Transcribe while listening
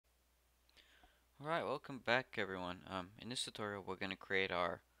Alright, welcome back everyone. In this tutorial we're going to create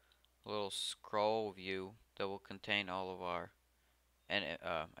our little scroll view that will contain all of our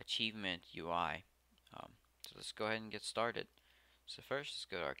achievement UI. So let's go ahead and get started. So first let's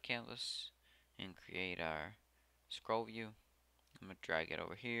go to our canvas and create our scroll view. I'm going to drag it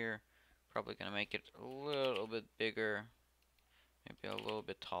over here. Probably going to make it a little bit bigger, maybe a little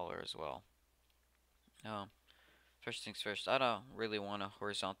bit taller as well. Um, First things first, I don't really want a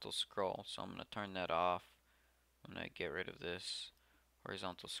horizontal scroll, so I'm going to turn that off. I'm going to get rid of this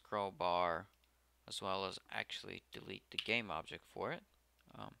horizontal scroll bar, as well as actually delete the game object for it.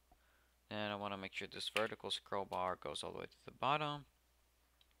 Um, then I want to make sure this vertical scroll bar goes all the way to the bottom.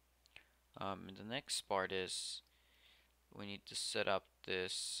 And the next part is we need to set up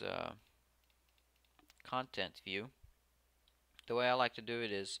this content view. The way I like to do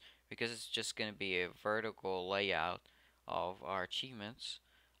it is, because it's just going to be a vertical layout of our achievements,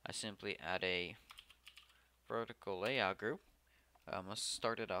 I simply add a vertical layout group. Let's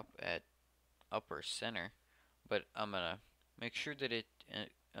start it up at upper center, but I'm gonna make sure that it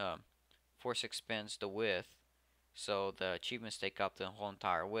force expands the width, so the achievements take up the whole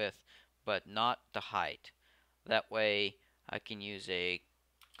entire width, but not the height. That way I can use a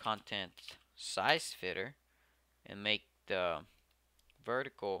content size fitter and make the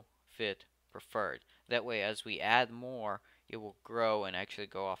vertical fit preferred. That way as we add more, it will grow and actually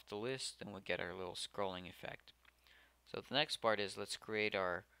go off the list, and we'll get our little scrolling effect. So the next part is, let's create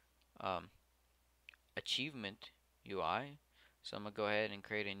our um, achievement UI. So I'm gonna go ahead and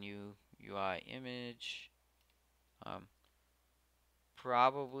create a new UI image. Um,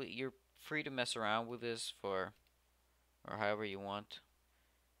 Probably you're free to mess around with this or however you want.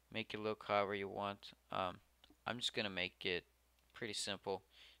 Make it look however you want. I'm just gonna make it pretty simple.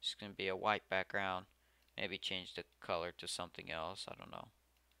 It's gonna be a white background. Maybe change the color to something else. I don't know.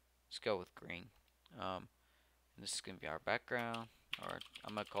 Let's go with green. This is gonna be our background, or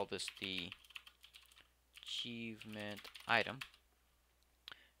I'm gonna call this the achievement item.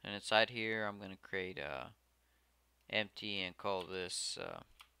 And inside here, I'm going to create a empty and call this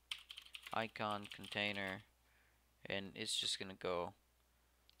icon container, and it's just going to go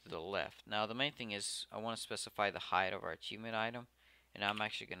to the left. Now the main thing is I want to specify the height of our achievement item, and I'm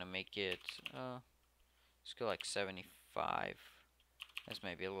actually going to make it let's go like 75. That's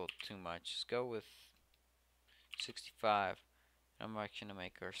maybe a little too much. Let's go with 65. I'm actually going to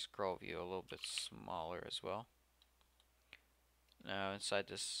make our scroll view a little bit smaller as well. Now inside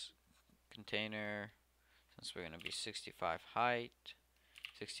this container, since we're going to be 65 height,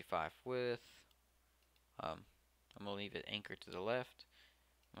 65 width, I'm going to leave it anchored to the left.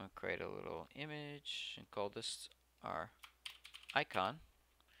 I'm going to create a little image and call this our icon.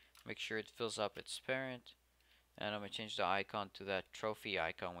 Make sure it fills up its parent, and I'm going to change the icon to that trophy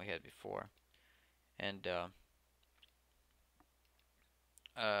icon we had before. And the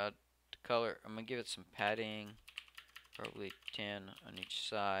color, I'm going to give it some padding, probably 10 on each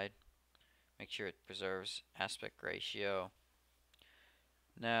side. Make sure it preserves aspect ratio.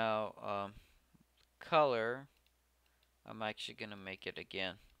 Now color, I'm actually gonna make it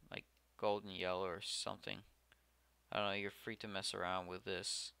again like golden yellow or something. I don't know, you're free to mess around with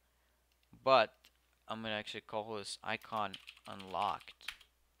this, but I'm gonna actually call this icon unlocked.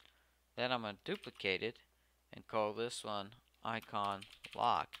 Then I'm gonna duplicate it and call this one icon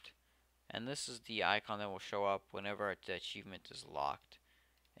locked, and this is the icon that will show up whenever the achievement is locked.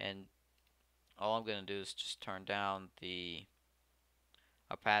 And all I'm gonna do is just turn down the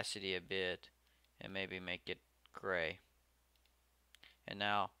opacity a bit and maybe make it gray. And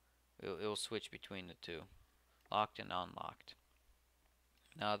now it will switch between the two, locked and unlocked.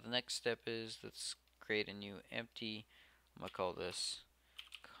 Now the next step is, let's create a new empty. I'm gonna call this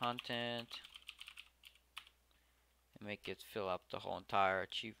content and make it fill up the whole entire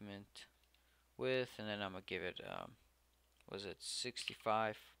achievement width, and then I'm gonna give it was it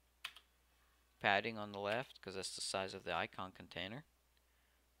 65 padding on the left, because that's the size of the icon container.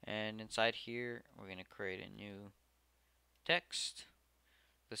 And inside here we're gonna create a new text.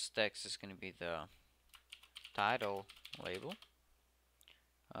 This text is going to be the title label.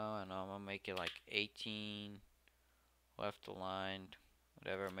 And I'm going to make it like 18, left aligned,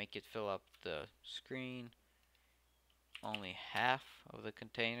 whatever. Make it fill up the screen, only half of the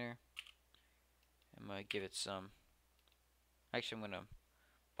container. I'm going to give it some, actually I'm going to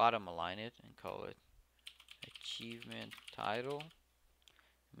bottom align it and call it achievement title.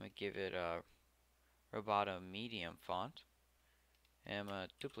 I'm going to give it a Roboto medium font. And I'm going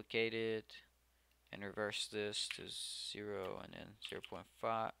to duplicate it and reverse this to 0 and then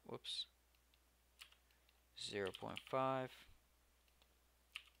 0.5, whoops, 0.5,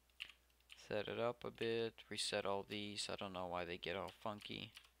 set it up a bit, reset all these. I don't know why they get all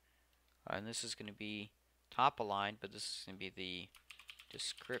funky. And this is going to be top aligned, but this is going to be the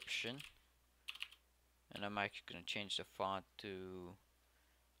description. And I'm actually going to change the font to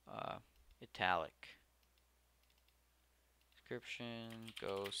italic. Description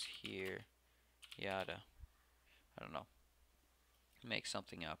goes here, yada. I don't know. Make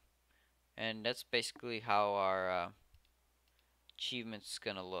something up. And that's basically how our achievement's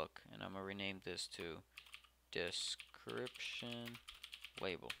gonna look. And I'm gonna rename this to description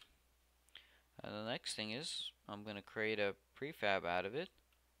label. And the next thing is I'm gonna create a prefab out of it.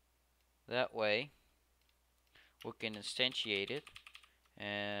 That way we can instantiate it,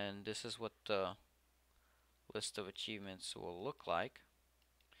 and this is what the list of achievements will look like.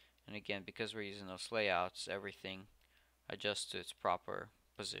 And again, because we're using those layouts, everything adjusts to its proper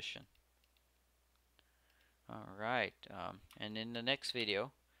position. Alright, and in the next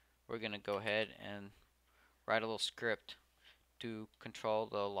video we're gonna go ahead and write a little script to control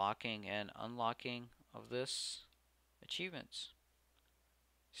the locking and unlocking of this achievements.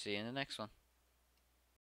 See you in the next one.